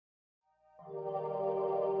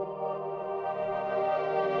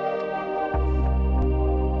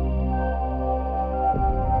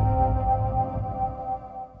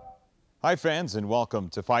Hi fans, and welcome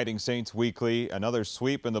to Fighting Saints Weekly. Another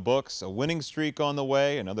sweep in the books, a winning streak on the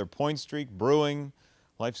way, another point streak brewing.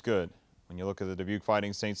 Life's good. When you look at the Dubuque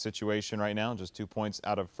Fighting Saints situation right now, just 2 points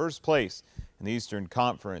out of first place in the Eastern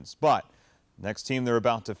Conference. But the next team they're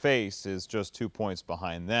about to face is just 2 points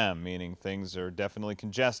behind them, meaning things are definitely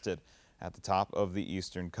congested at the top of the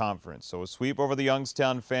Eastern Conference. So a sweep over the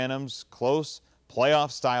Youngstown Phantoms, close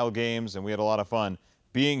playoff style games, and we had a lot of fun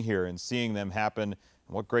being here and seeing them happen.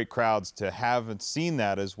 What great crowds to have and seen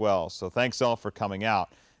that as well. So thanks all for coming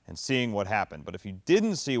out and seeing what happened. But if you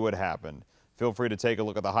didn't see what happened, feel free to take a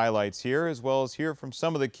look at the highlights here, as well as hear from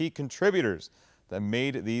some of the key contributors that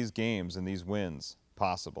made these games and these wins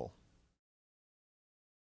possible.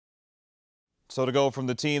 So to go from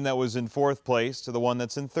the team that was in fourth place to the one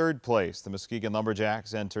that's in third place, the Muskegon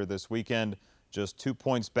Lumberjacks enter this weekend just 2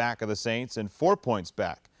 points back of the Saints and 4 points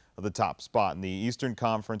back of the top spot in the Eastern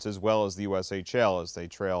Conference, as well as the USHL, as they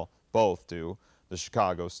trail both to the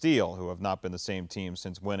Chicago Steel, who have not been the same team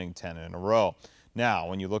since winning 10 in a row. Now,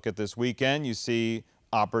 when you look at this weekend, you see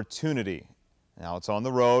opportunity. Now, it's on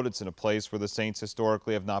the road. It's in a place where the Saints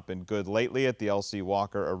historically have not been good lately at the LC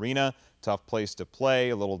Walker Arena. Tough place to play,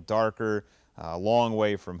 a little darker, a long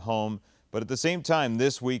way from home. But at the same time,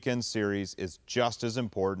 this weekend series is just as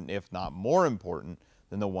important, if not more important,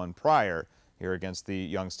 than the one prior here against the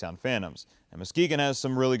Youngstown Phantoms. And Muskegon has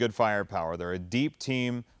some really good firepower. They're a deep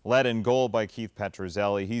team led in goal by Keith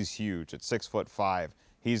Petruzzelli. He's huge at 6'5".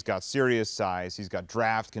 He's got serious size. He's got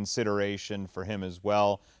draft consideration for him as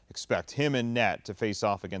well. Expect him in net to face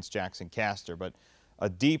off against Jaxon Castor. But a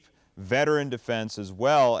deep veteran defense, as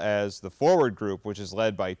well as the forward group, which is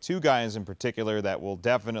led by two guys in particular that will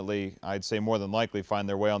definitely, I'd say more than likely, find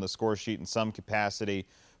their way on the score sheet in some capacity.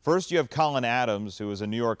 First, you have Colin Adams, who is a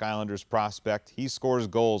New York Islanders prospect. He scores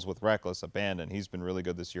goals with reckless abandon. He's been really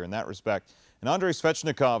good this year in that respect. And Andrei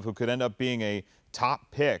Svechnikov, who could end up being a top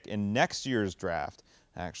pick in next year's draft.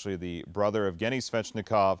 Actually, the brother of Genny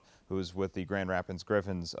Svechnikov, who is with the Grand Rapids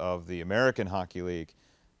Griffins of the American Hockey League.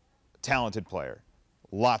 Talented player.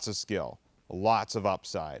 Lots of skill. Lots of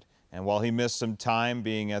upside. And while he missed some time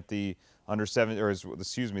being at the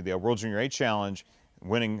the World Junior A Challenge,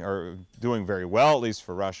 winning or doing very well, at least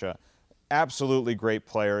for Russia. Absolutely great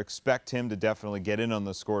player. Expect him to definitely get in on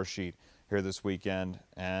the score sheet here this weekend.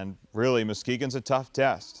 And really, Muskegon's a tough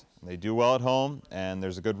test. They do well at home, and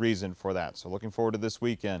there's a good reason for that. So looking forward to this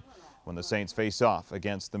weekend when the Saints face off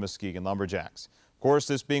against the Muskegon Lumberjacks. Of course,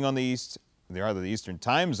 this being on the Eastern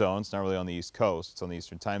time zone. It's not really on the East Coast. It's on the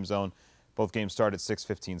Eastern time zone. Both games start at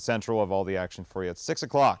 6:15 Central. I'll have all the action for you at 6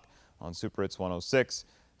 o'clock on Super Hits 106.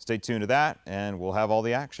 Stay tuned to that, and we'll have all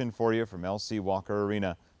the action for you from LC Walker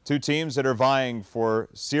Arena. Two teams that are vying for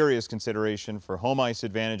serious consideration for home ice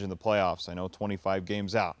advantage in the playoffs. I know 25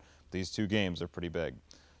 games out. These two games are pretty big.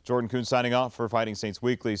 Jordan Kuhn signing off for Fighting Saints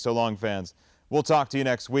Weekly. So long, fans. We'll talk to you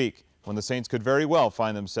next week when the Saints could very well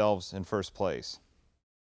find themselves in first place.